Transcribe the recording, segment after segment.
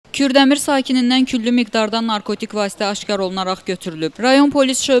Kurdemir sakinindən küllü miqdarda narkotik vasitə aşkar olunaraq götürülüb. Rayon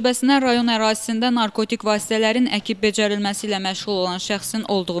polis şöbəsinə rayon ərazisində narkotik vasitələrin əkib becərilməsi ilə məşğul olan şəxsin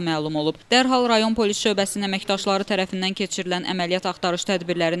olduğu məlum olub. Dərhal rayon polis şöbəsinin əməkdaşları tərəfindən keçirilən əməliyyat axtarış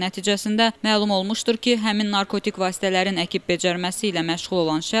tədbirləri nəticəsində məlum olmuşdur ki, həmin narkotik vasitələrin əkib becərməsi ilə məşğul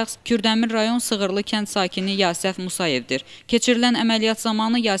olan şəxs Kurdemir rayon Sığırlı kənd sakini Yasəf Musayevdir. Keçirilən əməliyyat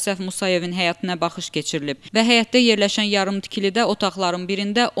zamanı Yasəf Musayevin həyatına baxış keçirilib və həyətdə yerləşən yarımtikilidə otaqların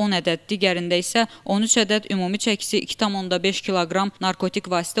birində 10 ədəd, digərində isə 13 ədəd ümumi çəkisi 2,5 kiloqram narkotik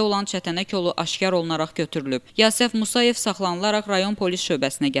vasitə olan çətənək yolu aşkar olunaraq götürülüb. Yasəf Musayev saxlanılaraq rayon polis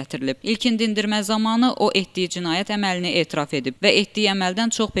şöbəsinə gətirilib. İlkin dindirmə zamanı o etdiyi cinayət əməlini etiraf edib və etdiyi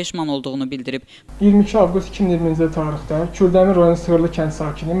əməldən çox peşman olduğunu bildirib. 22 avqust 2020-ci tarixdə Kurdemir rayon Sığırlı kənd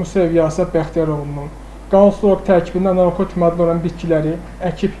sakini Musayev Yasəf Bəxtiyaroğlu'nun qanunsuz olaraq tərkibində narkotik maddə olan bitkiləri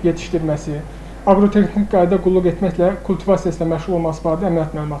əkib yetişdirməsi, agrotexnik qayda qulluq etməklə kultivasiyasıyla məşğul olması barədə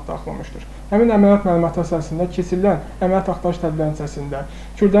əməliyyat məlumatı daxil olmuşdur. Həmin əməliyyat məlumatı əsasında keçirilən əməliyyat axtarış tədbirlərinin nəticəsində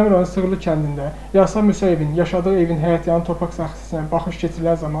Kurdemir rayon Sığırlı kəndində Yasəf Musayevin yaşadığı evin həyətyanı torpaq sahəsinə baxış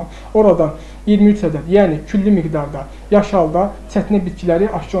keçirilən zaman oradan 23 ədəd, yəni küllü miqdarda yaş halda çətinə bitkiləri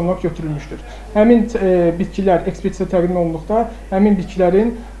aşkar olunaraq götürülmüşdür. Həmin bitkilər ekspertizə təqdim olunduqda həmin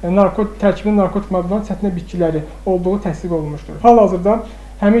bitkilərin tərkibində narkotik maddə olan çətinə bitkiləri olduğu təsdiq olunmuşdur. Hal-hazırda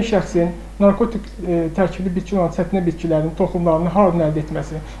həmin şəxsin narkotik tərkibli bitki olan çətinə bitkilərin toxumlarını hardan əldə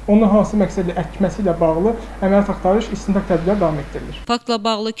etməsi, onu hansı məqsədlə əkməsi ilə bağlı əməliyyat axtarış istintaq tədbirləri davam etdirilir. Faktla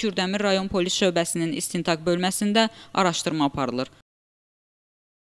bağlı Kurdemir rayon polis şöbəsinin istintaq bölməsində araşdırma aparılır.